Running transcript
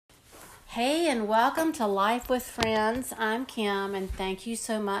Hey, and welcome to Life with Friends. I'm Kim, and thank you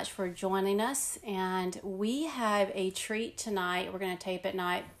so much for joining us. And we have a treat tonight. We're going to tape at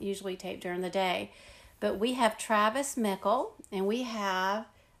night, usually tape during the day. But we have Travis Mickel, and we have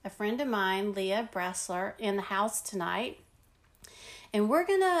a friend of mine, Leah Bressler, in the house tonight. And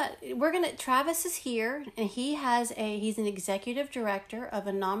Travis is here, and he's an executive director of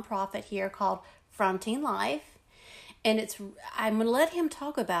a nonprofit here called Fronting Life. And I'm going to let him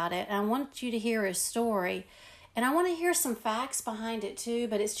talk about it. And I want you to hear his story. And I want to hear some facts behind it too.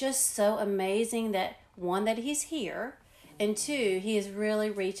 But it's just so amazing that, one, that he's here. And two, he is really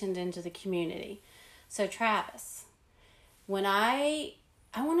reaching into the community. So Travis, I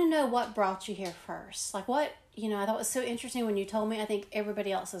want to know what brought you here first. Like I thought it was so interesting when you told me. I think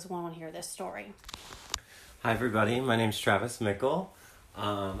everybody else is going to hear this story. Hi everybody, my name's Travis Mickel.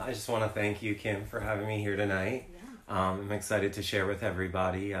 I just want to thank you, Kim, for having me here tonight. Yeah. I'm excited to share with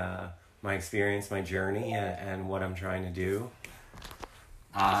everybody my experience, my journey, and what I'm trying to do.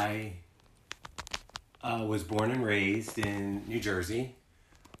 I was born and raised in New Jersey.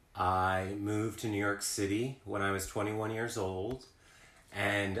 I moved to New York City when I was 21 years old,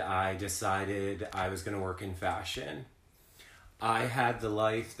 and I decided I was going to work in fashion. I had the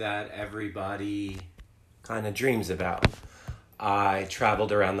life that everybody kind of dreams about. I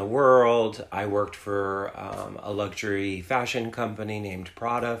traveled around the world. I worked for a luxury fashion company named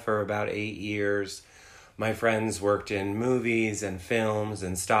Prada for about 8 years. My friends worked in movies and films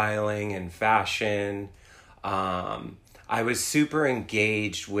and styling and fashion. I was super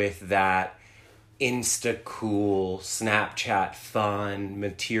engaged with that Insta-cool, Snapchat fun,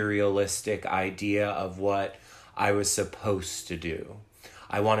 materialistic idea of what I was supposed to do.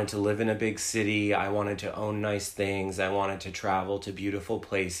 I wanted to live in a big city. I wanted to own nice things. I wanted to travel to beautiful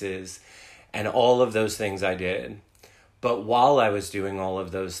places. And all of those things I did. But while I was doing all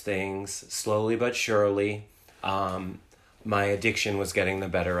of those things, slowly but surely, my addiction was getting the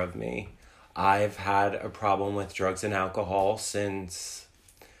better of me. I've had a problem with drugs and alcohol since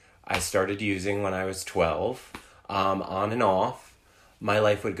I started using when I was 12, on and off. My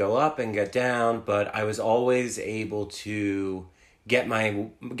life would go up and get down, but I was always able to get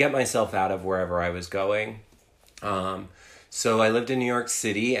myself out of wherever I was going. So I lived in New York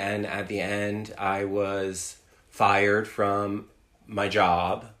City, and at the end I was fired from my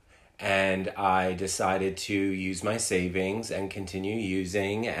job, and I decided to use my savings and continue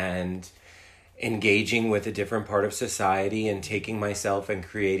using and engaging with a different part of society and taking myself and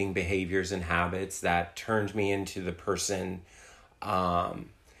creating behaviors and habits that turned me into the person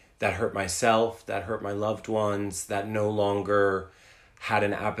that hurt myself, that hurt my loved ones, that no longer had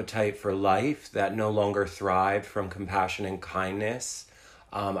an appetite for life, that no longer thrived from compassion and kindness.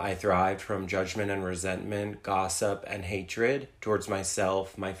 I thrived from judgment and resentment, gossip and hatred towards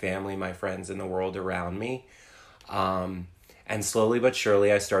myself, my family, my friends, and the world around me. And slowly but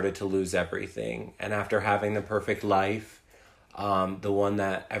surely I started to lose everything. And after having the perfect life, the one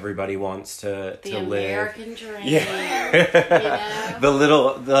that everybody wants to live. The American dream. Yeah.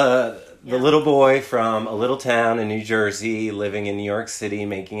 The little boy from a little town in New Jersey, living in New York City,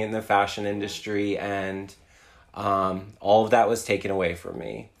 making it in the fashion industry, and all of that was taken away from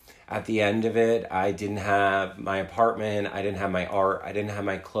me. At the end of it, I didn't have my apartment, I didn't have my art, I didn't have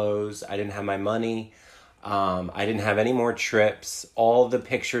my clothes, I didn't have my money, I didn't have any more trips. All the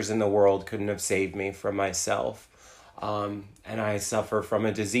pictures in the world couldn't have saved me from myself. And I suffer from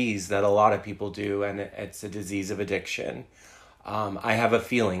a disease that a lot of people do, and it's a disease of addiction. I have a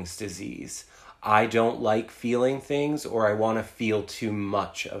feelings disease. I don't like feeling things, or I want to feel too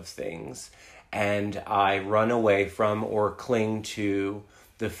much of things. And I run away from or cling to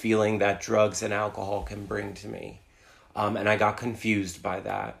the feeling that drugs and alcohol can bring to me. And I got confused by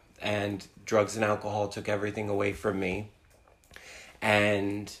that. And drugs and alcohol took everything away from me.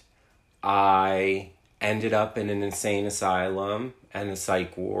 And I ended up in an insane asylum and a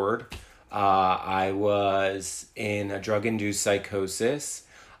psych ward. I was in a drug-induced psychosis.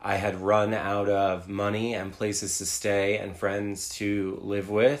 I had run out of money and places to stay and friends to live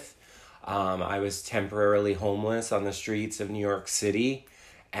with. I was temporarily homeless on the streets of New York City,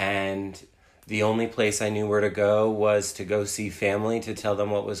 and the only place I knew where to go was to go see family to tell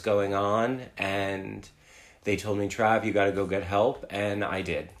them what was going on. And they told me, Trav, you got to go get help. And I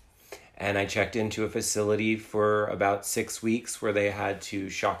did. And I checked into a facility for about 6 weeks where they had to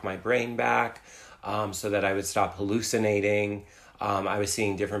shock my brain back so that I would stop hallucinating. I was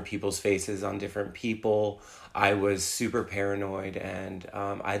seeing different people's faces on different people. I was super paranoid, and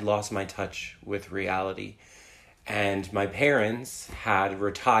I'd lost my touch with reality. And my parents had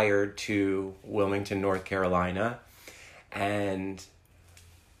retired to Wilmington, North Carolina. And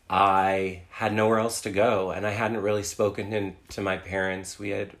I had nowhere else to go, and I hadn't really spoken to my parents.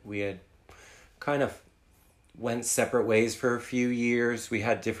 We had kind of went separate ways for a few years. We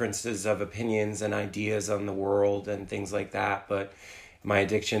had differences of opinions and ideas on the world and things like that, but my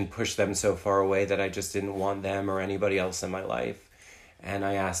addiction pushed them so far away that I just didn't want them or anybody else in my life. And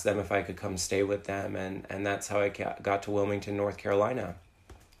I asked them if I could come stay with them, and that's how I got to Wilmington, North Carolina.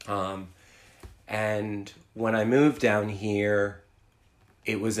 And when I moved down here,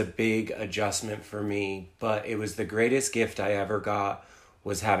 it was a big adjustment for me, but it was the greatest gift I ever got,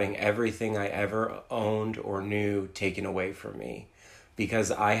 was having everything I ever owned or knew taken away from me,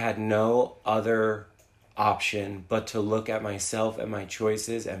 because I had no other option but to look at myself and my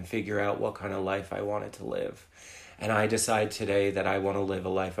choices and figure out what kind of life I wanted to live. And I decide today that I want to live a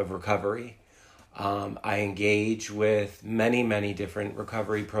life of recovery. I engage with many, many different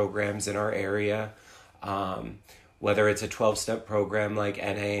recovery programs in our area, whether it's a 12-step program like NA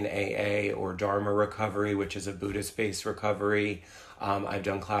and AA, or Dharma recovery, which is a Buddhist-based recovery. I've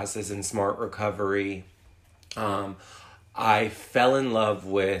done classes in Smart Recovery. I fell in love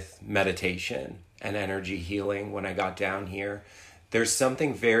with meditation and energy healing when I got down here. There's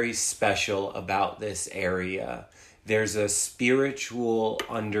something very special about this area. There's a spiritual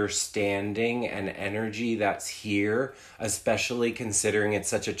understanding and energy that's here, especially considering it's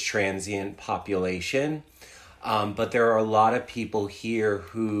such a transient population. But there are a lot of people here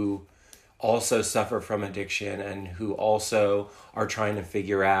who also suffer from addiction and who also are trying to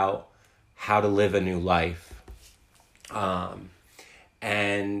figure out how to live a new life.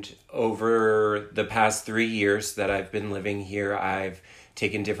 And over the past 3 years that I've been living here, I've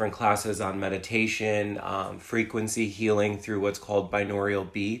taken different classes on meditation, frequency healing through what's called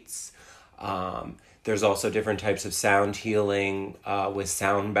binaural beats. There's also different types of sound healing with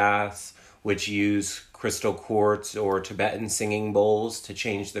sound baths, which use crystal quartz or Tibetan singing bowls to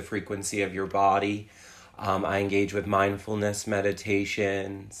change the frequency of your body. I engage with mindfulness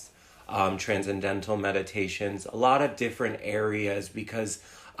meditations, transcendental meditations, a lot of different areas, because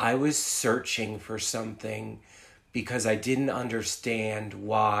I was searching for something, because I didn't understand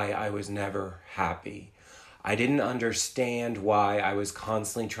why I was never happy. I didn't understand why I was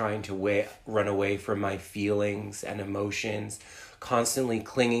constantly trying to run away from my feelings and emotions, constantly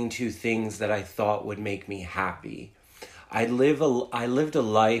clinging to things that I thought would make me happy. I lived a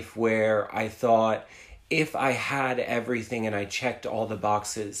life where I thought if I had everything and I checked all the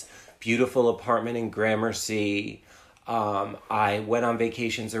boxes, beautiful apartment in Gramercy, I went on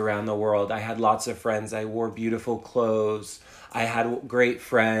vacations around the world, I had lots of friends, I wore beautiful clothes, I had great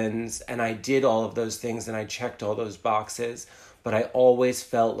friends, and I did all of those things and I checked all those boxes, but I always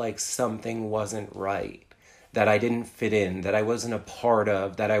felt like something wasn't right, that I didn't fit in, that I wasn't a part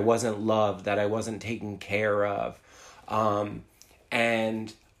of, that I wasn't loved, that I wasn't taken care of.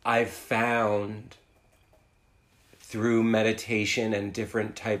 And I've found through meditation and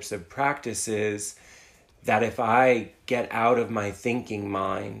different types of practices that if I get out of my thinking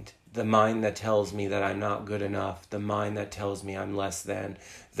mind, the mind that tells me that I'm not good enough, the mind that tells me I'm less than,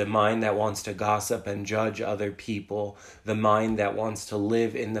 the mind that wants to gossip and judge other people, the mind that wants to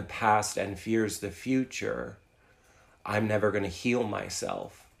live in the past and fears the future, I'm never going to heal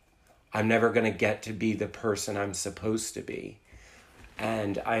myself. I'm never going to get to be the person I'm supposed to be.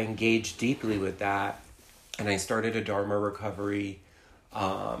 And I engaged deeply with that. And I started a Dharma recovery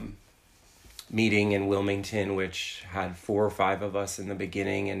meeting in Wilmington, which had 4 or 5 of us in the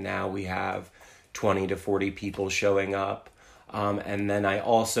beginning. And now we have 20 to 40 people showing up. And then I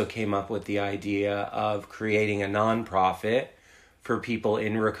also came up with the idea of creating a nonprofit for people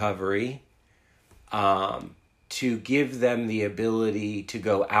in recovery, to give them the ability to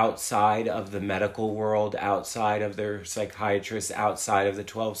go outside of the medical world, outside of their psychiatrists, outside of the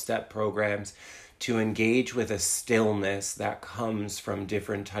 12-step programs, to engage with a stillness that comes from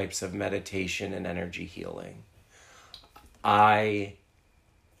different types of meditation and energy healing. I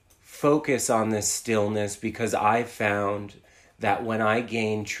focus on this stillness because I found that when I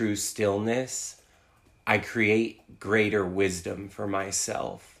gain true stillness, I create greater wisdom for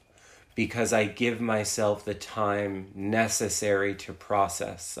myself, because I give myself the time necessary to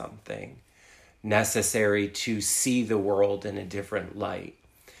process something, necessary to see the world in a different light.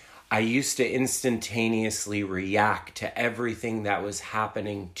 I used to instantaneously react to everything that was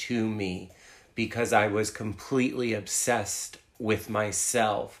happening to me because I was completely obsessed with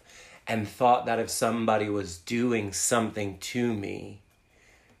myself and thought that if somebody was doing something to me,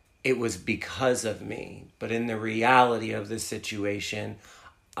 it was because of me. But in the reality of the situation,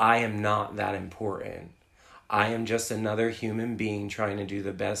 I am not that important. I am just another human being trying to do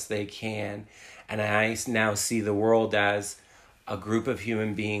the best they can. And I now see the world as a group of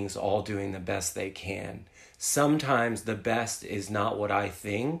human beings all doing the best they can. Sometimes the best is not what I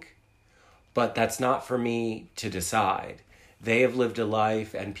think, but that's not for me to decide. They have lived a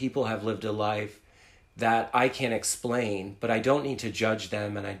life, and people have lived a life that I can't explain, but I don't need to judge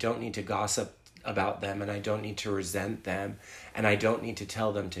them, and I don't need to gossip about them, and I don't need to resent them, and I don't need to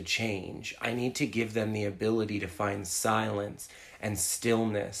tell them to change. I need to give them the ability to find silence and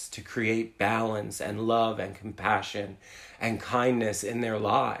stillness, to create balance and love and compassion and kindness in their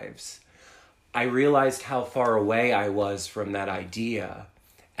lives. I realized how far away I was from that idea,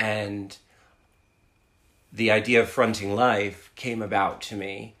 and the idea of fronting life came about to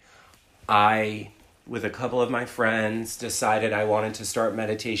me. I, with a couple of my friends, decided I wanted to start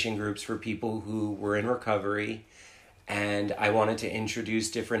meditation groups for people who were in recovery, and I wanted to introduce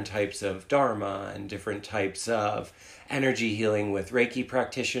different types of Dharma and different types of energy healing with Reiki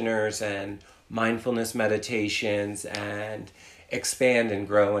practitioners and mindfulness meditations, and expand and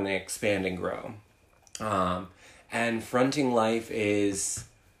grow and expand and grow. And Fronting Life is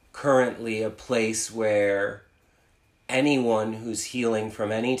currently a place where anyone who's healing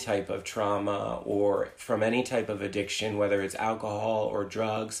from any type of trauma or from any type of addiction, whether it's alcohol or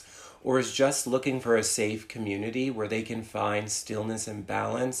drugs, or is just looking for a safe community where they can find stillness and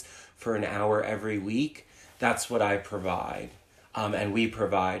balance for an hour every week, that's what I provide. And we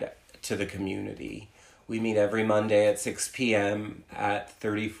provide to the community. We meet every Monday at 6 p.m. at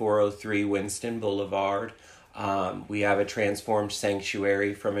 3403 Winston Boulevard. We have a transformed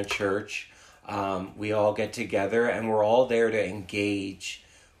sanctuary from a church. We all get together, and we're all there to engage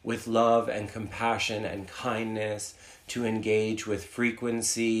with love and compassion and kindness, to engage with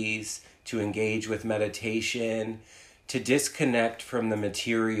frequencies, to engage with meditation, to disconnect from the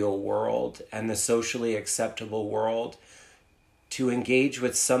material world and the socially acceptable world, to engage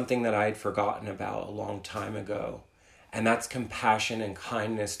with something that I'd forgotten about a long time ago. And that's compassion and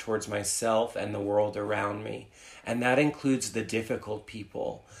kindness towards myself and the world around me. And that includes the difficult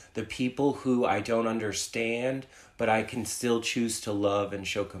people, the people who I don't understand, but I can still choose to love and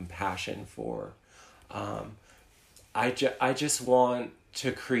show compassion for. I just want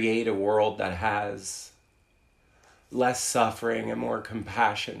to create a world that has less suffering and more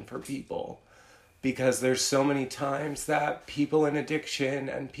compassion for people. Because there's so many times that people in addiction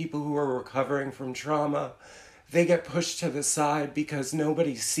and people who are recovering from trauma, they get pushed to the side because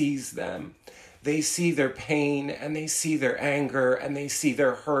nobody sees them. They see their pain, and they see their anger, and they see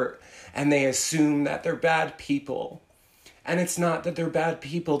their hurt, and they assume that they're bad people. And it's not that they're bad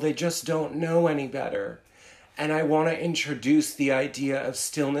people, they just don't know any better. And I want to introduce the idea of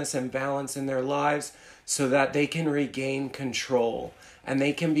stillness and balance in their lives so that they can regain control and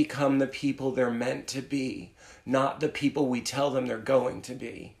they can become the people they're meant to be, not the people we tell them they're going to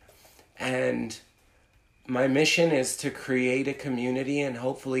be. And my mission is to create a community and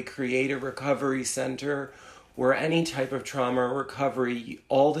hopefully create a recovery center where any type of trauma or recovery,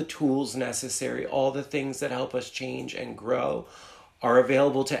 all the tools necessary, all the things that help us change and grow are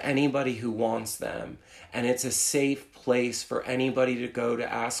available to anybody who wants them. And it's a safe place for anybody to go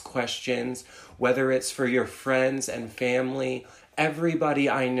to ask questions, whether it's for your friends and family. Everybody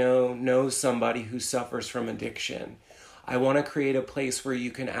I know knows somebody who suffers from addiction. I want to create a place where you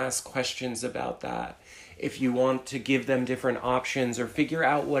can ask questions about that. If you want to give them different options or figure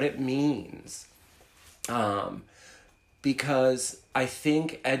out what it means. Because I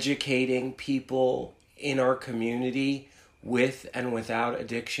think educating people in our community with and without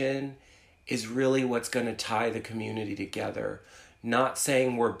addiction is really what's going to tie the community together. Not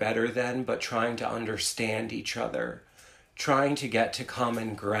saying we're better than, but trying to understand each other. Trying to get to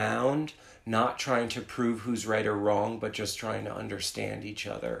common ground, not trying to prove who's right or wrong, but just trying to understand each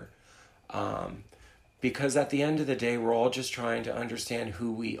other. Because at the end of the day, we're all just trying to understand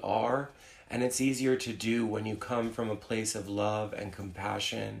who we are, and it's easier to do when you come from a place of love and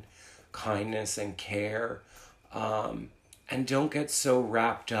compassion, kindness and care. And don't get so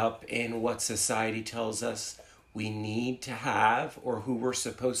wrapped up in what society tells us we need to have or who we're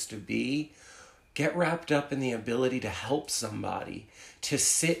supposed to be. Get wrapped up in the ability to help somebody, to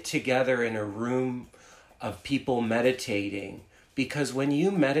sit together in a room of people meditating. Because when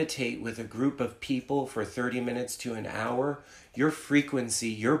you meditate with a group of people for 30 minutes to an hour, your frequency,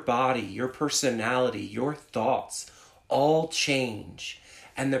 your body, your personality, your thoughts all change.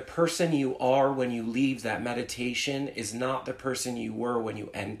 And the person you are when you leave that meditation is not the person you were when you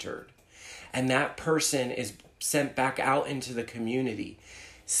entered. And that person is sent back out into the community,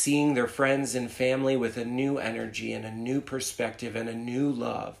 seeing their friends and family with a new energy and a new perspective and a new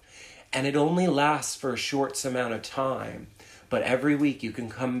love. And it only lasts for a short amount of time. But every week you can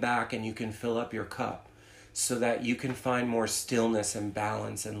come back and you can fill up your cup. so that you can find more stillness and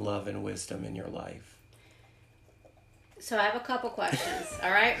balance and love and wisdom in your life. So I have a couple questions,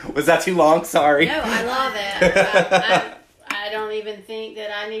 all right? Was that too long? Sorry. No, I love it. I don't even think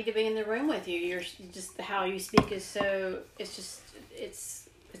that I need to be in the room with you. You're just, how you speak is so, it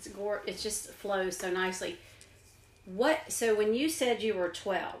just flows so nicely. So when you said you were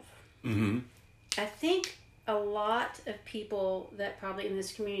 12, mm-hmm. I think a lot of people that probably in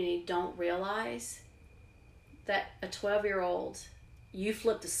this community don't realize that a 12-year-old, you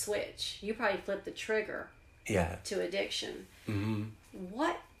flipped a switch. You probably flipped the trigger to addiction. Mm-hmm.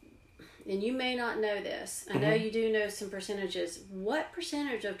 What, and you may not know this, I know you do know some percentages. What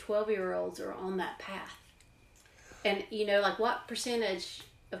percentage of 12-year-olds are on that path? And, like what percentage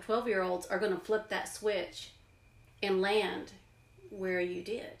of 12-year-olds are going to flip that switch and land where you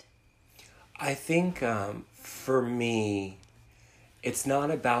did? I think for me, it's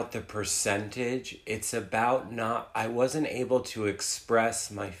not about the percentage. It's about I wasn't able to express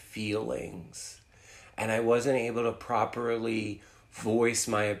my feelings, and I wasn't able to properly voice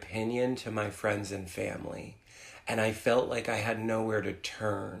my opinion to my friends and family. And I felt like I had nowhere to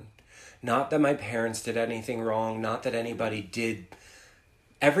turn. Not that my parents did anything wrong, not that anybody did.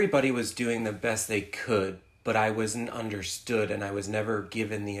 Everybody was doing the best they could, but I wasn't understood, and I was never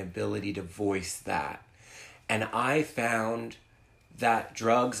given the ability to voice that. And I found that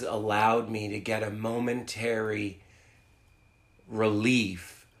drugs allowed me to get a momentary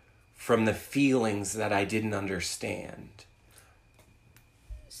relief from the feelings that I didn't understand.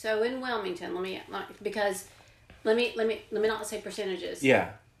 So in Wilmington, let me not say percentages.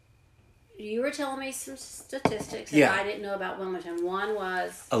 Yeah. You were telling me some statistics that I didn't know about Wilmington. One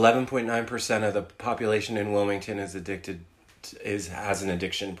was 11.9% of the population in Wilmington is has an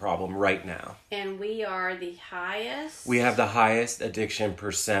addiction problem right now. And we are the highest. We have the highest addiction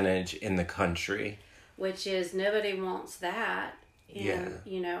percentage in the country. Which is, nobody wants that.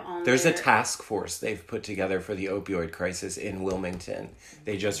 There's a task force they've put together for the opioid crisis in Wilmington.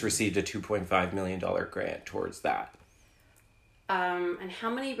 They just received a $2.5 million grant towards that. And how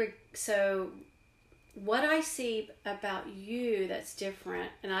many... So what I see about you that's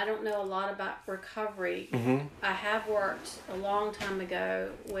different, and I don't know a lot about recovery. Mm-hmm. I have worked a long time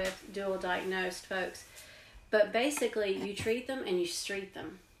ago with dual diagnosed folks, but basically you treat them and you street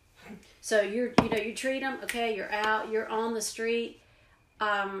them. So you treat them, okay, you're out, you're on the street.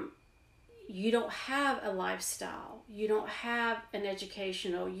 You don't have a lifestyle. You don't have an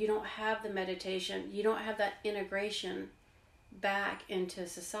educational. You don't have the meditation. You don't have that integration back into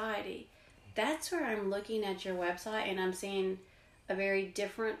society. That's where I'm looking at your website and I'm seeing a very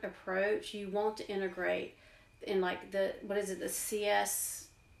different approach. You want to integrate in like the CS...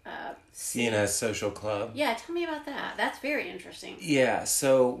 CNS Social Club. Yeah, tell me about that. That's very interesting. Yeah,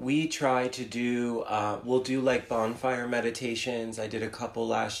 so we try to do, we'll do like bonfire meditations. I did a couple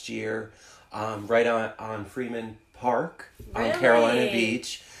last year, right on Freeman Park on Carolina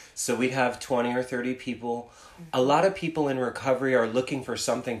Beach. So we'd have 20 or 30 people. A lot of people in recovery are looking for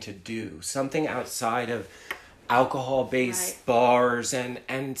something to do, something outside of alcohol-based bars,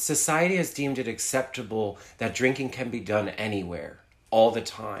 and society has deemed it acceptable that drinking can be done anywhere. All the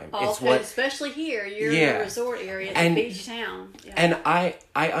time. Especially here. You're in a resort area. It's a beach town. Yeah. And I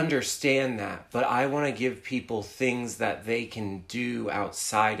understand that, but I want to give people things that they can do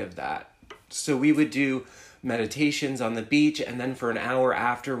outside of that. So we would do meditations on the beach, and then for an hour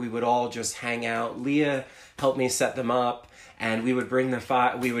after, we would all just hang out. Leah helped me set them up, and we would bring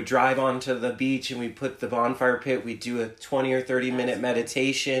we would drive onto the beach, and we'd put the bonfire pit. We'd do a 20 or 30 minute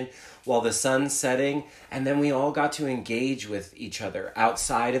meditation while the sun's setting, and then we all got to engage with each other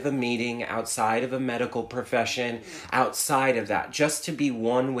outside of a meeting, outside of a medical profession, outside of that, just to be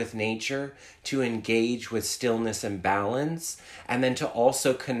one with nature, to engage with stillness and balance, and then to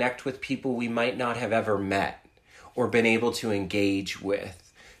also connect with people we might not have ever met or been able to engage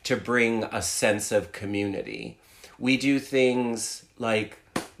with, to bring a sense of community. We do things like,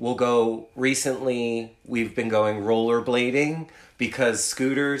 we've been going rollerblading, because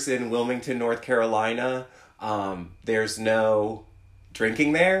scooters in Wilmington, North Carolina, there's no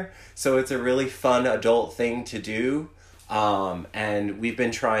drinking there. So it's a really fun adult thing to do. And we've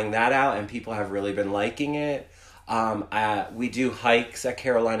been trying that out, and people have really been liking it. We do hikes at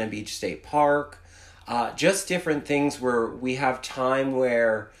Carolina Beach State Park. Just different things where we have time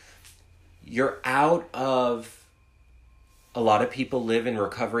where you're out of... A lot of people live in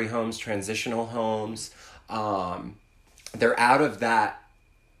recovery homes, transitional homes. They're out of that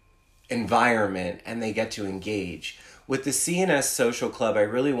environment and they get to engage. With the CNS Social Club, I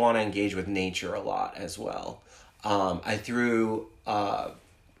really want to engage with nature a lot as well. I threw a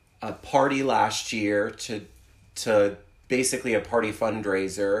a party last year to basically a party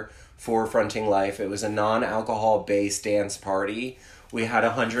fundraiser for Fronting Life. It was a non-alcohol based dance party. We had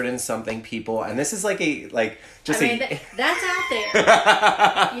 100 and something people, and this is that's out there.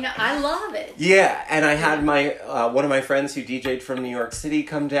 I love it. Yeah, and I had my one of my friends who DJ'd from New York City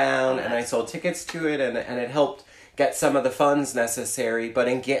come down, and I sold tickets to it, and it helped get some of the funds necessary, but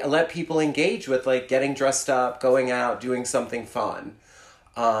let people engage with like getting dressed up, going out, doing something fun,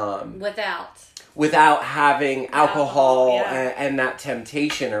 without having alcohol and that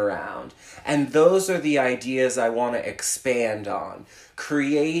temptation around. And those are the ideas I want to expand on.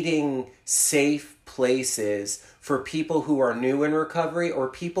 Creating safe places for people who are new in recovery or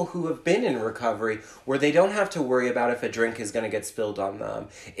people who have been in recovery, where they don't have to worry about if a drink is going to get spilled on them.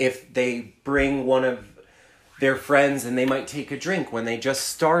 If they bring one of their friends and they might take a drink when they just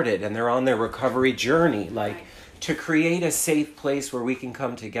started and they're on their recovery journey. To create a safe place where we can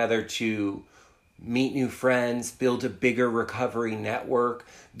come together to meet new friends, build a bigger recovery network.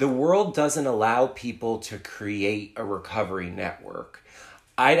 The world doesn't allow people to create a recovery network.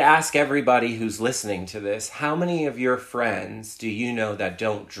 I'd ask everybody who's listening to this, how many of your friends do you know that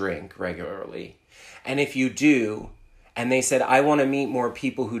don't drink regularly? And if you do, and they said, I want to meet more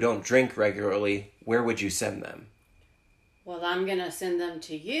people who don't drink regularly, where would you send them? Well, I'm going to send them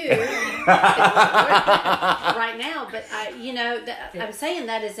to you right now. But I'm saying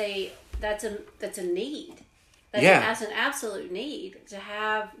that's a need. That's an absolute need to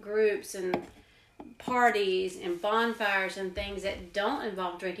have groups and parties and bonfires and things that don't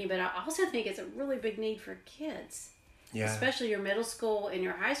involve drinking. But I also think it's a really big need for kids, especially your middle school and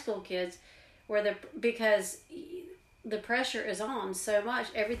your high school kids, because the pressure is on so much.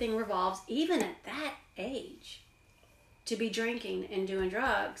 Everything revolves, even at that age, to be drinking and doing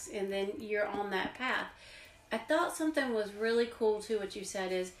drugs, and then you're on that path. I thought something was really cool too. What you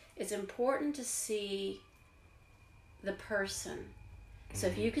said is it's important to see the person. So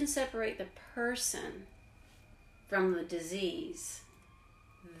if you can separate the person from the disease,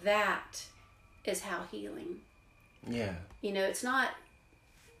 that is how healing. Yeah. It's not,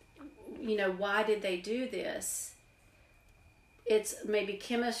 why did they do this? It's maybe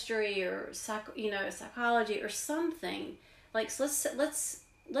chemistry or psychology or something. So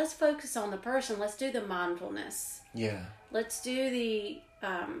let's focus on the person. Let's do the mindfulness. Yeah. Let's do the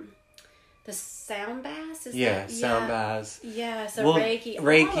sound baths. Sound baths. Yeah. So Reiki,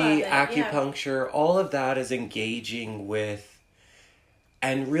 acupuncture, all of that is engaging with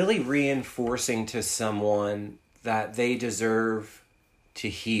and really reinforcing to someone that they deserve to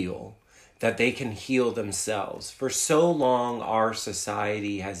heal, that they can heal themselves. For so long, our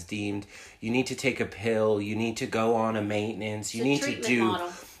society has deemed you need to take a pill, you need to go on a maintenance, you need to do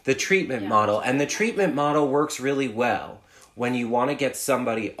the treatment model. And the treatment model works really well when you want to get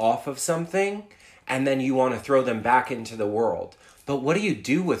somebody off of something and then you want to throw them back into the world. But what do you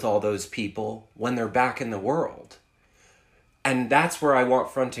do with all those people when they're back in the world? And that's where I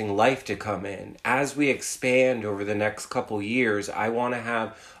want Fronting Life to come in. As we expand over the next couple years, I want to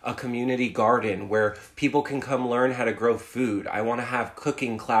have a community garden where people can come learn how to grow food. I want to have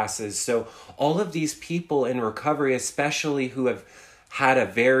cooking classes. So all of these people in recovery, especially who have had a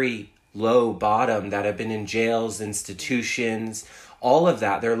very low bottom, that have been in jails, institutions, all of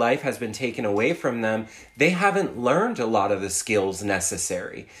that, their life has been taken away from them. They haven't learned a lot of the skills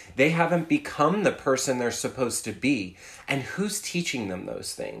necessary. They haven't become the person they're supposed to be. And who's teaching them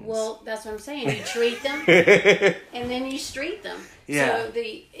those things? Well, that's what I'm saying. You treat them and then you street them. Yeah. So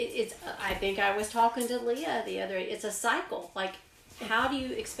it's. I think I was talking to Leah the other day. It's a cycle. Like, how do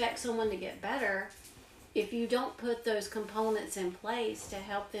you expect someone to get better if you don't put those components in place to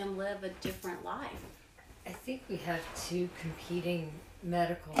help them live a different life? I think we have two competing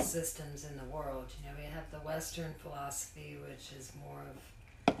medical systems in the world. We have the Western philosophy, which is more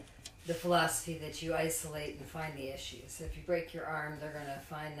of the philosophy that you isolate and find the issues. So if you break your arm, they're going to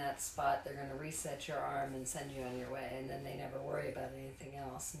find that spot, they're going to reset your arm and send you on your way, and then they never worry about anything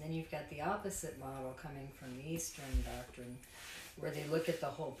else. And then you've got the opposite model coming from the Eastern doctrine, where they look at the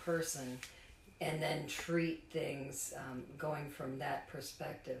whole person and then treat things going from that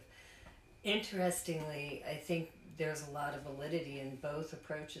perspective. Interestingly, I think there's a lot of validity in both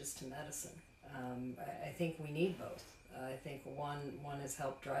approaches to medicine. I think we need both. I think one has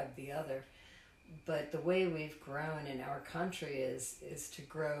helped drive the other. But the way we've grown in our country is to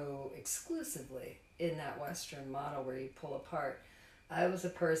grow exclusively in that Western model where you pull apart. I was a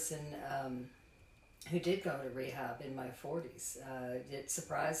person who did go to rehab in my 40s. It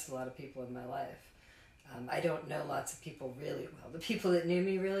surprised a lot of people in my life. I don't know lots of people really well. The people that knew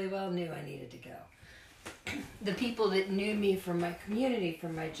me really well knew I needed to go. the people that knew me from my community,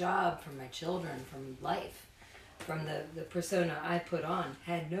 from my job, from my children, from life, from the persona I put on,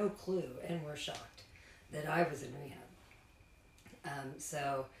 had no clue and were shocked that I was in rehab.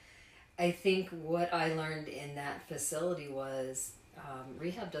 So I think what I learned in that facility was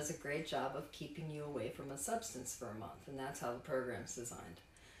rehab does a great job of keeping you away from a substance for a month, and that's how the program's designed.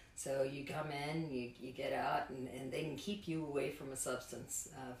 So you come in, you get out, and they can keep you away from a substance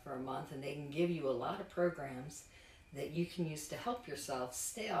for a month, and they can give you a lot of programs that you can use to help yourself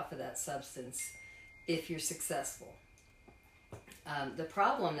stay off of that substance if you're successful. The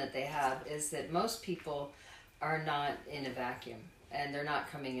problem that they have is that most people are not in a vacuum, and they're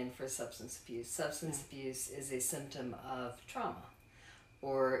not coming in for substance abuse. Substance abuse is a symptom of trauma,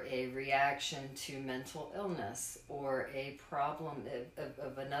 or a reaction to mental illness, or a problem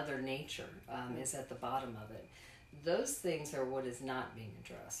of another nature is at the bottom of it. Those things are what is not being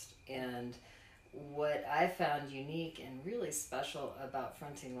addressed. And what I found unique and really special about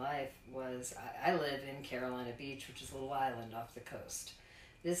Fronting Life was I live in Carolina Beach, which is a little island off the coast.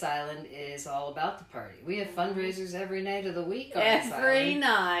 This island is all about the party. We have fundraisers every night of the week on this island. Every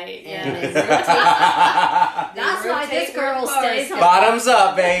night. And Yeah. they rotate. That's why this girl stays home. Bottoms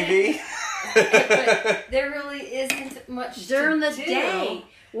up, baby. But there really isn't much During to the do. day.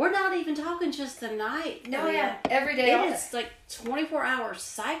 We're not even talking just the night. No, I mean, yeah, every day. It is like 24-hour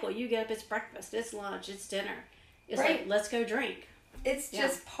cycle. You get up, it's breakfast, it's lunch, it's dinner. It's Right. like, let's go drink. It's Yeah.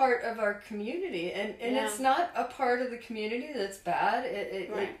 just part of our community, and Yeah. it's not a part of the community that's bad.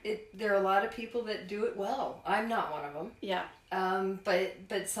 Right. There are a lot of people that do it well. I'm not one of them. Yeah.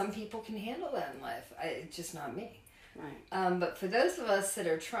 But some people can handle that in life. It's just not me. Right. But for those of us that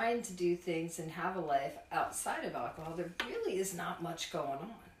are trying to do things and have a life outside of alcohol, there really is not much going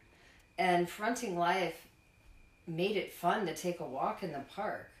on. And Fronting Life made it fun to take a walk in the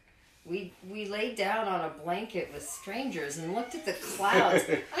park. We laid down on a blanket with strangers and looked at the clouds.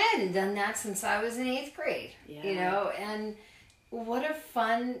 I hadn't done that since I was in 8th grade, Yeah. you know, and what a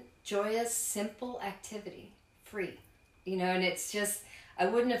fun, joyous, simple activity, free, you know, and it's just, I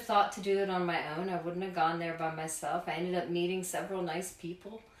wouldn't have thought to do it on my own. I wouldn't have gone there by myself. I ended up meeting several nice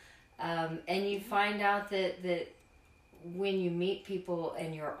people, and you find out that when you meet people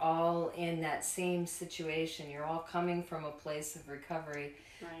and you're all in that same situation, you're all coming from a place of recovery.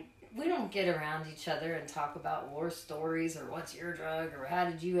 Right. We don't get around each other and talk about war stories or what's your drug or how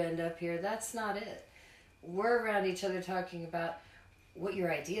did you end up here. That's not it. We're around each other talking about what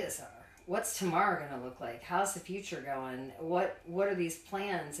your ideas are. What's tomorrow going to look like? How's the future going? What are these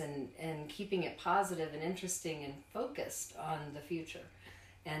plans? And keeping it positive and interesting and focused on the future.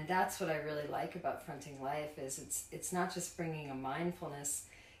 And that's what I really like about Fronting Life is it's not just bringing a mindfulness,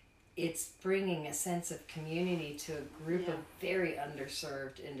 it's bringing a sense of community to a group of very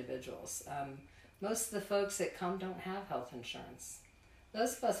underserved individuals. Most of the folks that come don't have health insurance.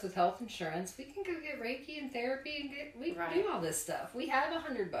 Those of us with health insurance, we can go get Reiki and therapy and we can do all this stuff. We have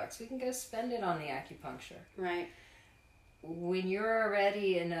 $100. We can go spend it on the acupuncture. Right. When you're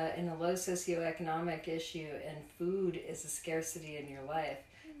already in a low socioeconomic issue and food is a scarcity in your life,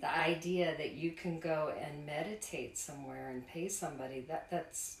 the idea that you can go and meditate somewhere and pay somebody that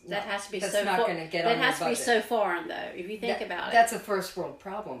has to be that's so not going to get on your budget. That has to be so foreign, though, if you think about it. That's a first world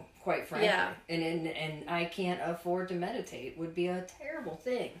problem, quite frankly. Yeah. And I can't afford to meditate would be a terrible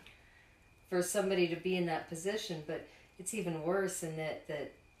thing for somebody to be in that position. But it's even worse in that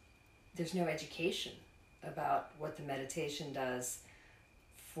there's no education about what the meditation does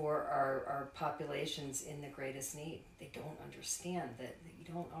for our populations in the greatest need. They don't understand that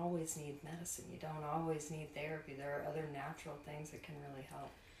you don't always need medicine. You don't always need therapy. There are other natural things that can really help.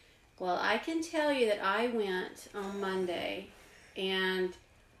 Well, I can tell you that I went on Monday, and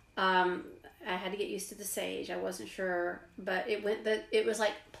I had to get used to the sage. I wasn't sure, but it was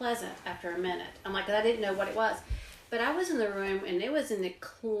like pleasant after a minute. I'm like, I didn't know what it was. But I was in the room, and it was an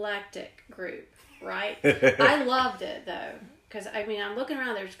eclectic group, right? I loved it, though. Because, I mean, I'm looking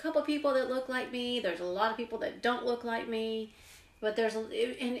around. There's a couple of people that look like me. There's a lot of people that don't look like me. But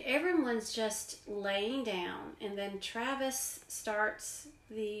and everyone's just laying down. And then Travis starts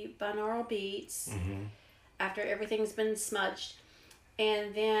the binaural beats after everything's been smudged.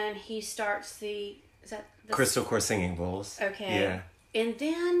 And then he starts the Crystal Core Singing Bowls. Okay. Yeah. And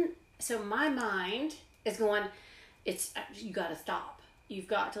then, so my mind is going, you got to stop. You've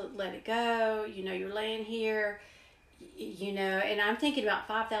got to let it go. You know, you're laying here. You know, and I'm thinking about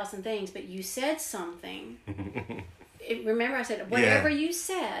 5,000 things, but you said something. Remember I said, whatever you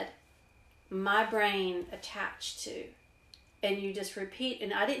said, my brain attached to. And you just repeat,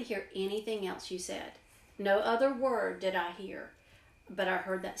 and I didn't hear anything else you said. No other word did I hear, but I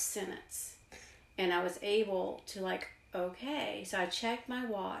heard that sentence. And I was able to like, okay. So I checked my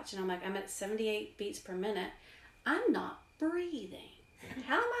watch and I'm like, I'm at 78 beats per minute. I'm not breathing.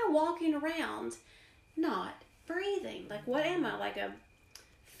 How am I walking around not breathing? Like, what am I? Like a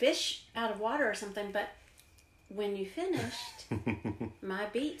fish out of water or something? But when you finished, my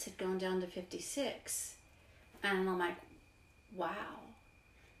beats had gone down to 56. And I'm like, wow.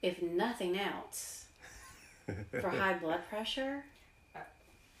 If nothing else, for high blood pressure,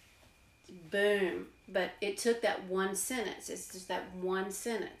 boom. But it took that one sentence. It's just that one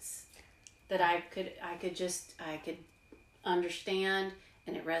sentence that I could understand,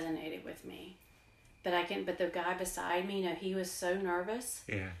 and it resonated with me. But the guy beside me, he was so nervous.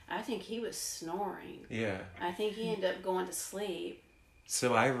 Yeah. I think he was snoring. Yeah. I think he ended up going to sleep.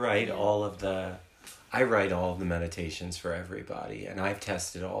 So I write all of the meditations for everybody, and I've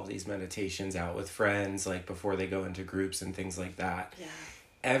tested all of these meditations out with friends, like before they go into groups and things like that. Yeah.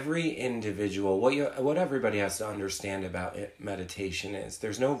 Every individual, what everybody has to understand about meditation is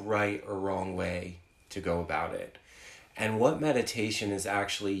there's no right or wrong way to go about it. And what meditation is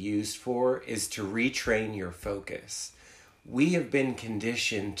actually used for is to retrain your focus. We have been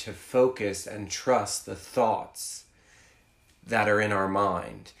conditioned to focus and trust the thoughts that are in our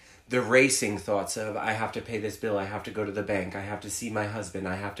mind. The racing thoughts of, I have to pay this bill, I have to go to the bank, I have to see my husband,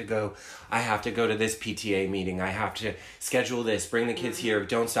 I have to go to this PTA meeting, I have to schedule this, bring the kids here,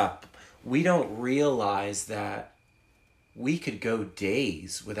 don't stop. We don't realize that we could go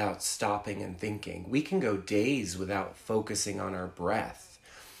days without stopping and thinking. We can go days without focusing on our breath.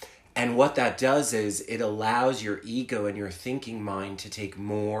 And what that does is it allows your ego and your thinking mind to take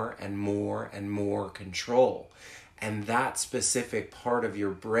more and more and more control. And that specific part of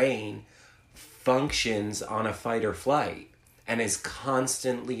your brain functions on a fight or flight and is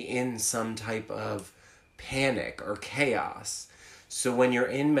constantly in some type of panic or chaos. So when you're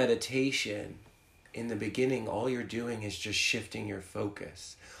in meditation, in the beginning, all you're doing is just shifting your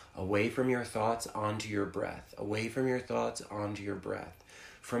focus away from your thoughts onto your breath, away from your thoughts onto your breath.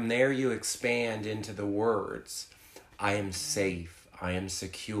 From there, you expand into the words, I am safe, I am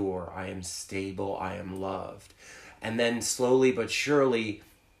secure, I am stable, I am loved. And then slowly but surely,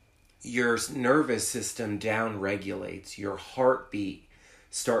 your nervous system down-regulates, your heartbeat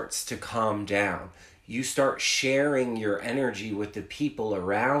starts to calm down. You start sharing your energy with the people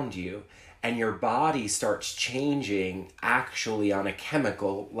around you, and your body starts changing actually on a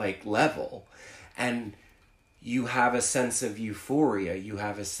chemical level. And you have a sense of euphoria, you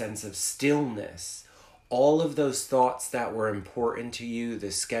have a sense of stillness. All of those thoughts that were important to you,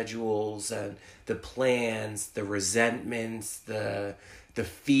 the schedules and the plans, the resentments, the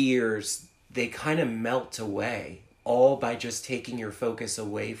fears, they kind of melt away, all by just taking your focus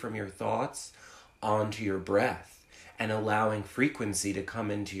away from your thoughts onto your breath and allowing frequency to come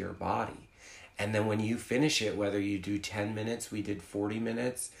into your body. And then when you finish it, whether you do 10 minutes, we did 40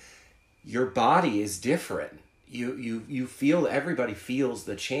 minutes, your body is different. You feel, everybody feels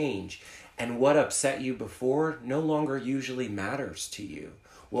the change. And what upset you before no longer usually matters to you.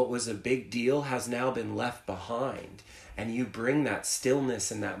 What was a big deal has now been left behind. And you bring that stillness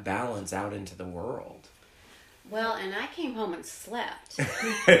and that balance out into the world. Well, and I came home and slept.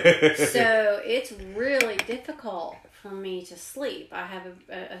 So it's really difficult for me to sleep. I have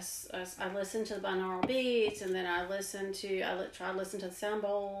I listen to the binaural beats, and then I try to listen to the sound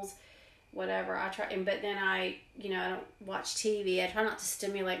bowls, whatever. But then I don't watch TV. I try not to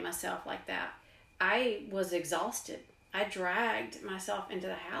stimulate myself like that. I was exhausted. I dragged myself into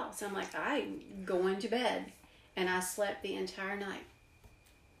the house. I'm like, I'm going to bed, and I slept the entire night.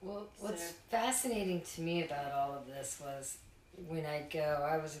 Well, what's fascinating to me about all of this was when I'd go,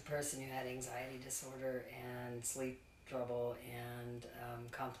 I was a person who had anxiety disorder and sleep trouble and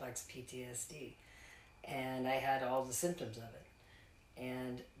complex PTSD. And I had all the symptoms of it.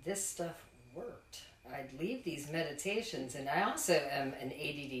 And this stuff worked. I'd leave these meditations, and I also am an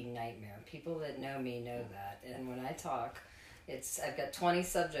ADD nightmare. People that know me know that. And when I talk, I've got 20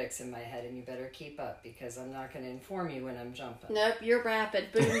 subjects in my head, and you better keep up because I'm not going to inform you when I'm jumping. Nope, you're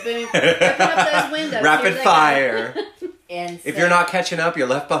rapid. Boom, boom. Open up those windows. Rapid fire. And so, if you're not catching up, you're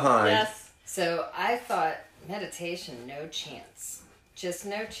left behind. Yes. So I thought, meditation, no chance. Just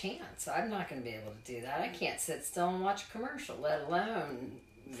no chance. I'm not going to be able to do that. I can't sit still and watch a commercial, let alone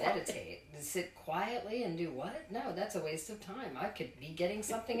meditate. Sit quietly and do what? No, that's a waste of time. I could be getting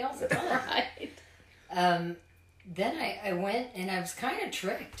something else done. Right. Then I went, and I was kind of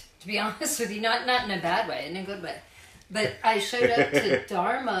tricked, to be honest with you. Not in a bad way, in a good way. But I showed up to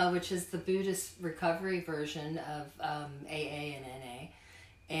Dharma, which is the Buddhist recovery version of AA and NA.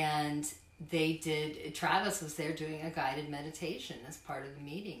 And Travis was there doing a guided meditation as part of the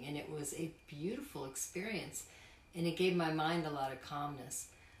meeting, and it was a beautiful experience, and it gave my mind a lot of calmness.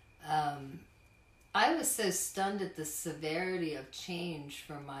 I was so stunned at the severity of change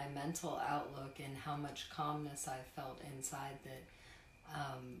for my mental outlook and how much calmness I felt inside that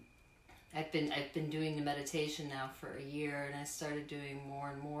I've been doing the meditation now for a year, and I started doing more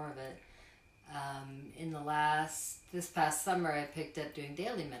and more of it. This past summer, I picked up doing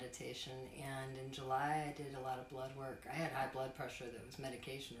daily meditation, and in July, I did a lot of blood work. I had high blood pressure that was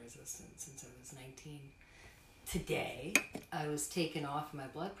medication resistant since I was 19. Today, I was taken off my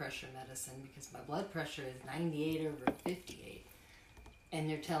blood pressure medicine because my blood pressure is 98/58, and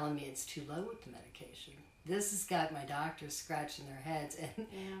they're telling me it's too low with the medication. This has got my doctors scratching their heads, and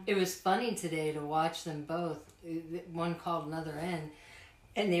It was funny today to watch them both. One called another in,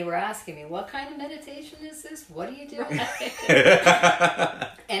 and they were asking me, what kind of meditation is this? What are you doing?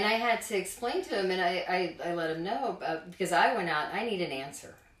 And I had to explain to them, and I let them know, because I went out, I need an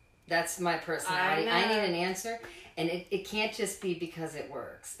answer. That's my personality. I need an answer, and it can't just be because it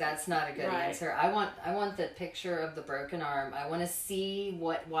works. That's not a good answer. I want the picture of the broken arm. I want to see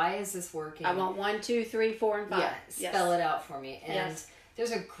why is this working. I want 1, 2, 3, 4, and 5. Yeah, spell it out for me. And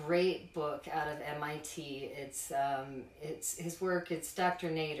there's a great book out of MIT. It's his work. It's Dr.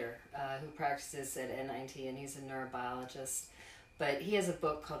 Nader, who practices at MIT, and he's a neurobiologist. But he has a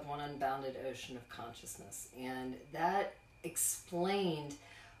book called One Unbounded Ocean of Consciousness, and that explained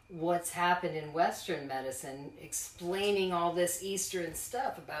what's happened in Western medicine, explaining all this Eastern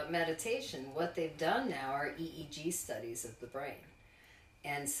stuff about meditation. What they've done now are EEG studies of the brain.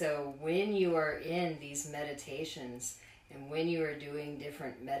 And so when you are in these meditations and when you are doing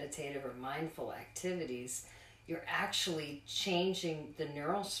different meditative or mindful activities, you're actually changing the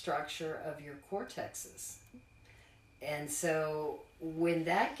neural structure of your cortexes. And so when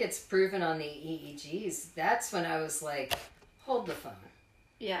that gets proven on the EEGs, that's when I was like, hold the phone.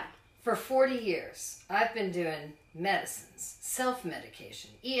 Yeah. For 40 years, I've been doing medicines, self-medication,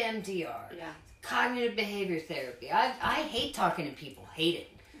 EMDR, cognitive behavior therapy. I hate talking to people, hate it.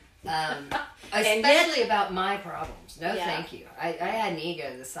 Especially about my problems. No, thank you. I had an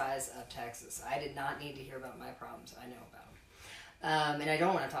ego the size of Texas. I did not need to hear about my problems. I know about them. And I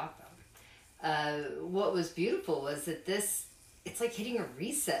don't want to talk about them. What was beautiful was that it's like hitting a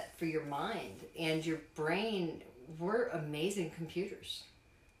reset for your mind and your brain. We're amazing computers.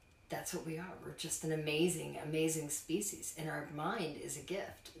 That's what we are. We're just an amazing, amazing species. And our mind is a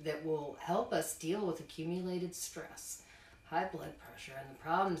gift that will help us deal with accumulated stress, high blood pressure, and the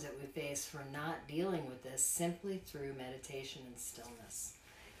problems that we face for not dealing with this simply through meditation and stillness.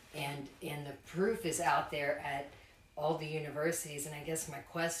 And the proof is out there at all the universities. And I guess my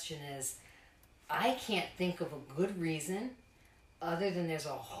question is, I can't think of a good reason other than there's a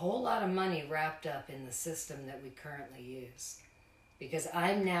whole lot of money wrapped up in the system that we currently use. Because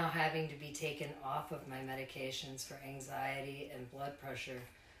I'm now having to be taken off of my medications for anxiety and blood pressure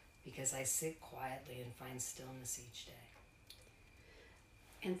because I sit quietly and find stillness each day.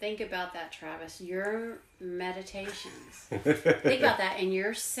 And think about that, Travis. Your meditations, think about that, and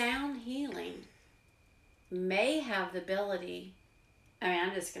your sound healing may have the ability, I mean,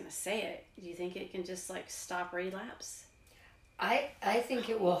 I'm just going to say it. Do you think it can just like stop relapse? I think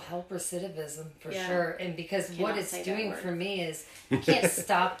it will help recidivism for sure. And because what it's doing for me is, you can't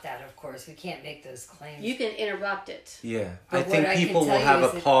stop that, of course. We can't make those claims. You can interrupt it. Yeah. I think people will have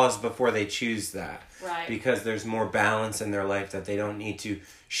a pause before they choose that. Right. Because there's more balance in their life that they don't need to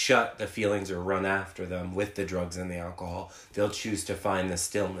shut the feelings or run after them with the drugs and the alcohol. They'll choose to find the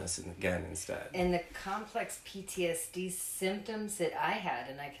stillness again instead. And the complex PTSD symptoms that I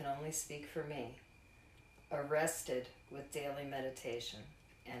had, and I can only speak for me, arrested with daily meditation.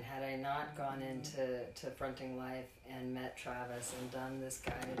 And had I not gone into Fronting Life and met Travis and done this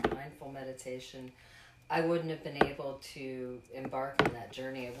guided mindful meditation, I wouldn't have been able to embark on that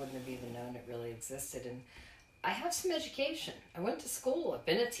journey. I wouldn't have even known it really existed. And I have some education. I went to school. I've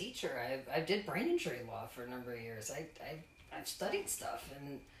been a teacher. I did brain injury law for a number of years. I've studied stuff,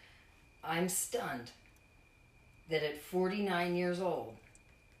 and I'm stunned that at 49 years old,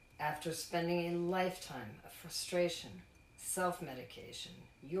 after spending a lifetime of frustration, self-medication,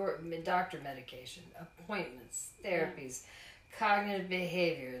 your doctor medication, appointments, therapies, cognitive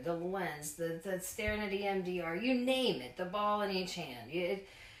behavior, the lens, the staring at EMDR, you name it, the ball in each hand.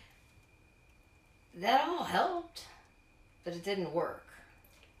 That all helped, but it didn't work.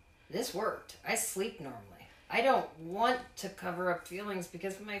 This worked. I sleep normally. I don't want to cover up feelings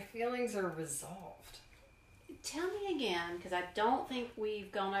because my feelings are resolved. Tell me again, because I don't think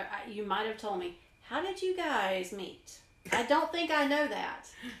we've gone over. You might have told me. How did you guys meet? I don't think I know that.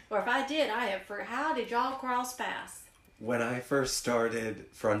 Or if I did, I have for how did y'all cross paths? When I first started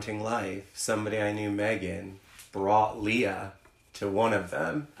fronting life, somebody I knew, Megan, brought Leah to one of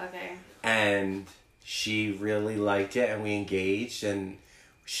them. Okay. And she really liked it, and we engaged, and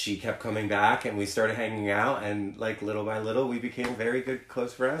she kept coming back, and we started hanging out, and like little by little we became very good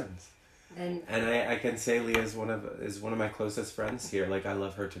close friends. And I can say Leah is one of my closest friends here. Like, I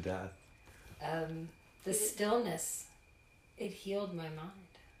love her to death. The stillness, it healed my mind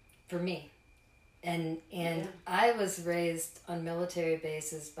for me. And I was raised on military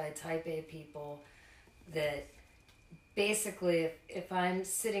bases by type A people that basically if I'm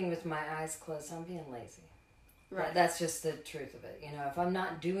sitting with my eyes closed, I'm being lazy. Right. That's just the truth of it. You know, if I'm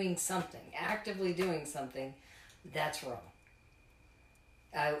not doing something, actively doing something, that's wrong.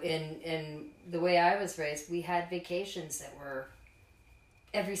 In the way I was raised, we had vacations that were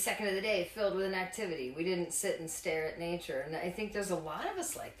every second of the day filled with an activity. We didn't sit and stare at nature. And I think there's a lot of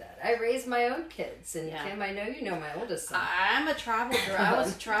us like that. I raised my own kids. And Kim, I know you know my oldest son. I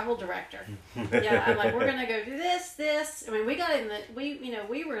was a travel director. Yeah, I'm like, we're going to go do this. I mean,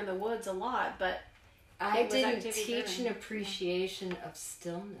 we were in the woods a lot, but I didn't teach an appreciation of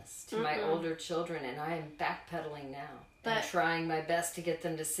stillness to my older children, and I am backpedaling now. And trying my best to get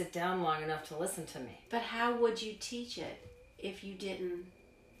them to sit down long enough to listen to me. But how would you teach it if you didn't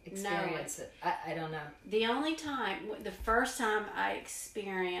experience it? I don't know. The first time I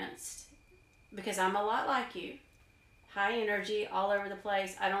experienced, because I'm a lot like you, high energy, all over the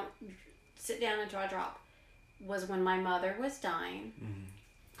place, I don't sit down until I drop, was when my mother was dying. Mm-hmm.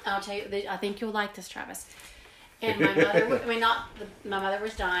 I'll tell you, I think you'll like this, Travis. And my mother, my mother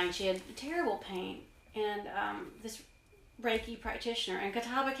was dying. She had terrible pain. And this Reiki practitioner in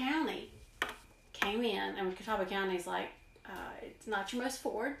Catawba County came in, and Catawba County is like, it's not your most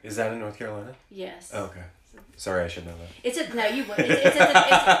forward. Is that in North Carolina? Yes. Oh, okay. Sorry, I should know that. It's at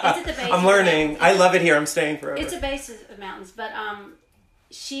the base. I'm learning. I love it here. I'm staying forever. It's a base of mountains, but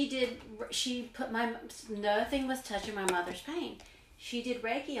she put nothing was touching my mother's pain. She did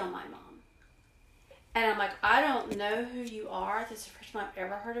Reiki on my mom. And I'm like, I don't know who you are. This is the first time I've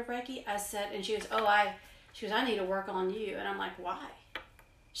ever heard of Reiki. I said, and she goes, I need to work on you. And I'm like, why?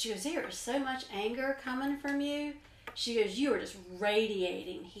 She goes, there is so much anger coming from you. She goes, you are just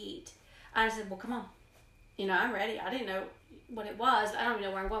radiating heat. I said, well, come on. I'm ready. I didn't know what it was. I don't even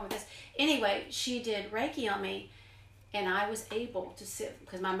know where I'm going with this. Anyway, she did Reiki on me, and I was able to sit,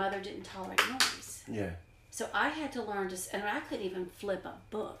 because my mother didn't tolerate noise. Yeah. So I had to learn and I couldn't even flip a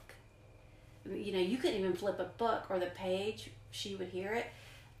book. You couldn't even flip a book or the page. She would hear it.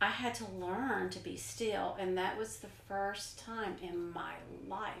 I had to learn to be still, and that was the first time in my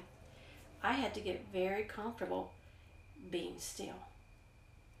life I had to get very comfortable being still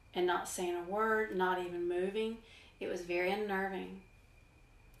and not saying a word, not even moving. It was very unnerving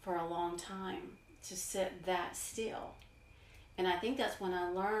for a long time to sit that still. And I think that's when I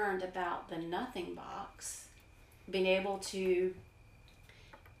learned about the nothing box, being able to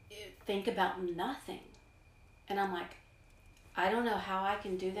think about nothing. And I'm like, I don't know how I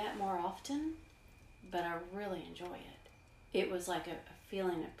can do that more often, but I really enjoy it. It was like a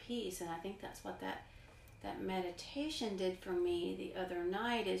feeling of peace, and I think that's what that meditation did for me the other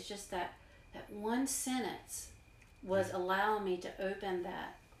night, is just that one sentence was allowing me to open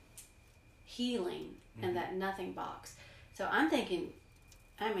that healing and that nothing box. So I'm thinking,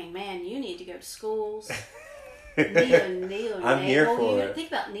 man, you need to go to schools. Neonatal. I'm here for it. Think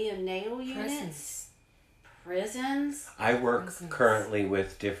about neonatal units. Prisons. I work currently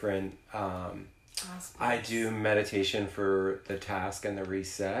with different, I do meditation for the task and the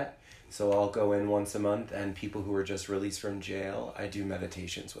reset. So I'll go in once a month, and people who are just released from jail, I do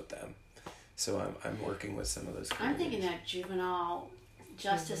meditations with them. So I'm working with some of those communities. I'm thinking that juvenile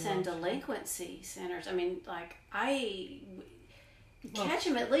justice and delinquency centers. I mean, like, catch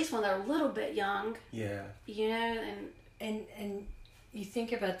them at least when they're a little bit young. Yeah. And you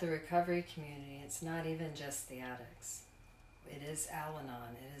think about the recovery community, it's not even just the addicts. It is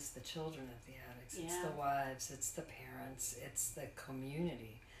Al-Anon, it is the children of the addicts, it's the wives, it's the parents, it's the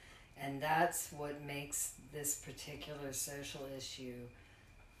community. And that's what makes this particular social issue,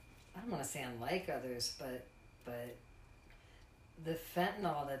 I don't want to say unlike others, but the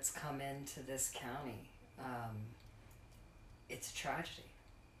fentanyl that's come into this county, it's a tragedy.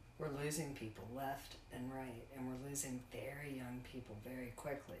 We're losing people left and right, and we're losing very young people very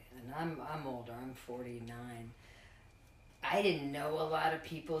quickly. And I'm older, I'm 49. I didn't know a lot of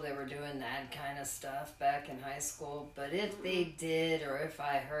people that were doing that kind of stuff back in high school, but if they did, or if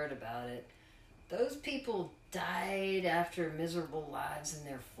I heard about it, those people died after miserable lives in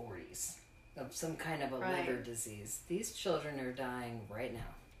their 40s. of some kind of a Right. liver disease. These children are dying right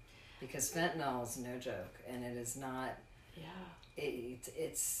now because fentanyl is no joke, and it is not. Yeah.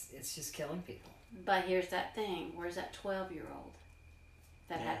 It's just killing people. But here's that thing. Where's that 12-year-old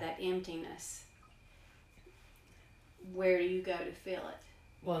that had that emptiness? Where do you go to fill it?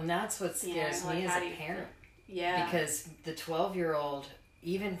 Well, and that's what scares me as a parent. Yeah. Because the 12-year-old,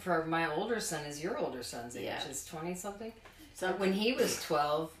 even for my older son, is your older son's age, is 20-something. So when he was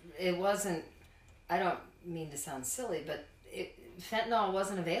 12, it wasn't, I don't mean to sound silly, but fentanyl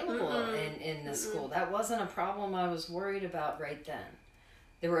wasn't available in the school. That wasn't a problem I was worried about right then.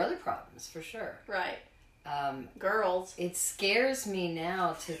 There were other problems, for sure. Right. Girls. It scares me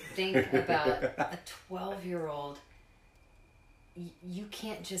now to think about a 12-year-old. You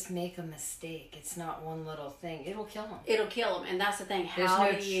can't just make a mistake. It's not one little thing. It'll kill him. It'll kill him, and that's the thing.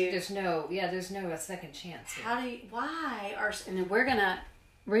 There's no second chance here. And then we're gonna,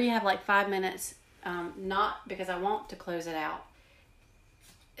 we have like 5 minutes, not because I want to close it out.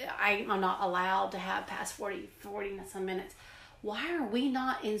 I'm not allowed to have past 40 some minutes. Why are we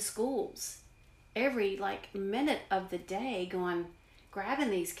not in schools every like minute of the day grabbing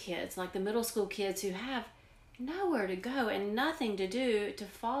these kids, like the middle school kids who have nowhere to go and nothing to do to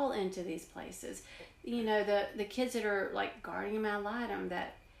fall into these places? You know, the kids that are like guardian ad litem,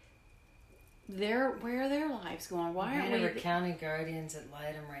 that where are their lives going? Why aren't Hanover County guardians ad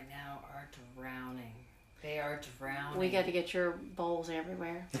litem right now are drowning. They are drowning. We got to get your bowls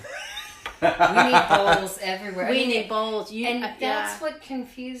everywhere. We need bowls everywhere. We need bowls. That's what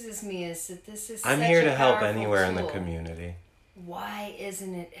confuses me, is that this is I'm such here a to help powerful anywhere in the tool. community. Why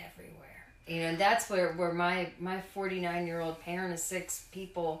isn't it everywhere? You know, and that's where my 49-year-old parent of 6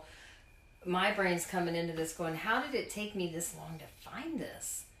 people, my brain's coming into this going, how did it take me this long to find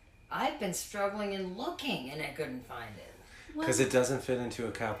this? I've been struggling and looking, and I couldn't find it. Because it doesn't fit into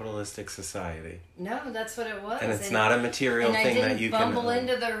a capitalistic society. No, that's what it was. And it's not a material thing that you can... And I didn't bumble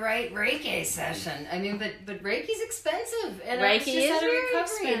into the right Reiki session. I mean, but Reiki's expensive. And I was Reiki just is out of very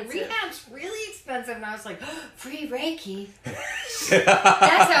recovery. And expensive. rehab's really expensive. And I was like, free Reiki.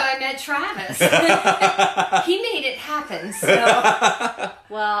 That's how I met Travis. He made it happen. So.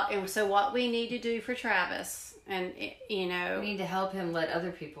 Well, and so what we need to do for Travis, and you know... We need to help him let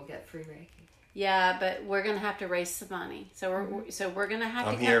other people get free Reiki. Yeah, but we're going to have to raise some money. So we're going to have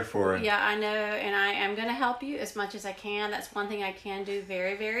to... I'm here for it. Yeah, I know, and I am going to help you as much as I can. That's one thing I can do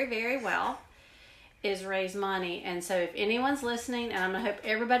very, very, very well, is raise money. And so if anyone's listening, and I'm going to hope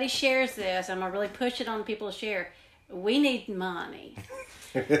everybody shares this, I'm going to really push it on people to share. We need money.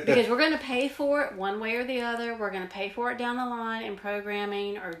 Because we're going to pay for it one way or the other. We're going to pay for it down the line in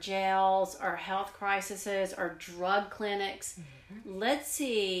programming or jails or health crises or drug clinics. Mm-hmm. Let's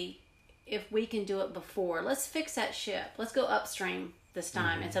see if we can do it before. Let's fix that ship. Let's go upstream this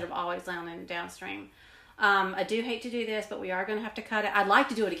time instead of always landing downstream. I do hate to do this, but we are going to have to cut it. I'd like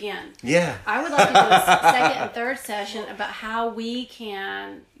to do it again. Yeah. I would like to do a second and third session about how we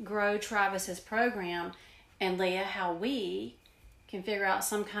can grow Travis's program, and Leah, how we can figure out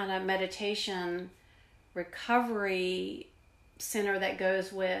some kind of meditation recovery center that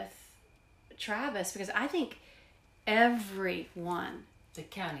goes with Travis, because I think everyone... The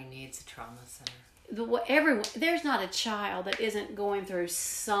county needs a trauma center. There's not a child that isn't going through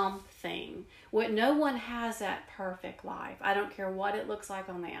something. No one has that perfect life. I don't care what it looks like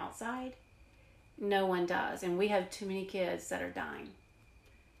on the outside. No one does. And we have too many kids that are dying.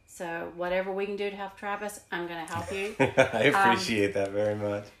 So whatever we can do to help Travis, I'm going to help you. I appreciate that very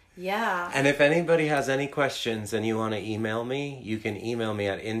much. Yeah. And if anybody has any questions and you want to email me, you can email me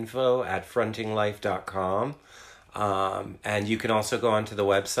at info@frontinglife.com. And you can also go onto the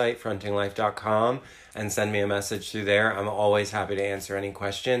website, frontinglife.com, and send me a message through there. I'm always happy to answer any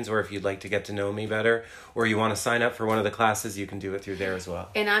questions, or if you'd like to get to know me better, or you want to sign up for one of the classes, you can do it through there as well.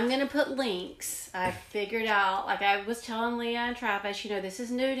 And I'm going to put links. I figured out, like I was telling Leah and Travis, this is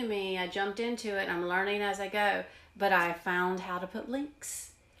new to me. I jumped into it. I'm learning as I go. But I found how to put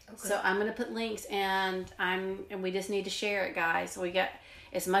links. Okay. So I'm going to put links, and we just need to share it, guys. We got,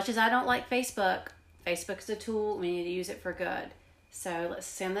 as much as I don't like Facebook is a tool. We need to use it for good. So let's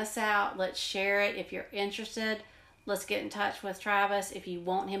send this out. Let's share it. If you're interested, let's get in touch with Travis. If you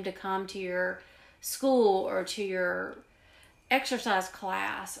want him to come to your school or to your exercise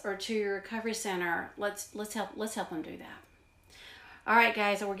class or to your recovery center, let's help him do that. All right,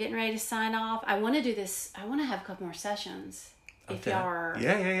 guys, so we're getting ready to sign off. I want to do this. I want to have a couple more sessions. Okay. If y'all are...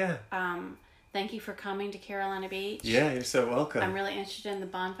 Yeah. Thank you for coming to Carolina Beach. Yeah, you're so welcome. I'm really interested in the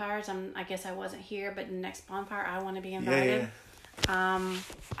bonfires. I guess I wasn't here, but the next bonfire, I want to be invited. Yeah.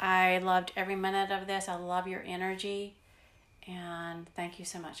 I loved every minute of this. I love your energy. And thank you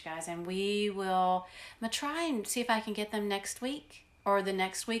so much, guys. And I'm going to try and see if I can get them next week or the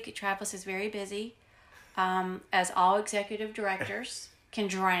next week. Travis is very busy, as all executive directors can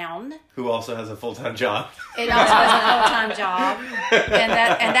drown. Who also has a full-time job. It also has a full-time job.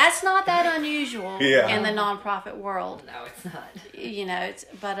 And that's not that unusual in the nonprofit world. No, it's not. You know,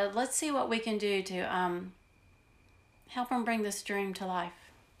 but let's see what we can do to help them bring this dream to life.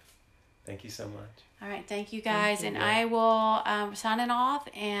 Thank you so much. All right, thank you guys. And I will sign it off,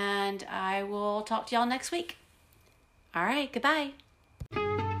 and I will talk to y'all next week. All right, goodbye.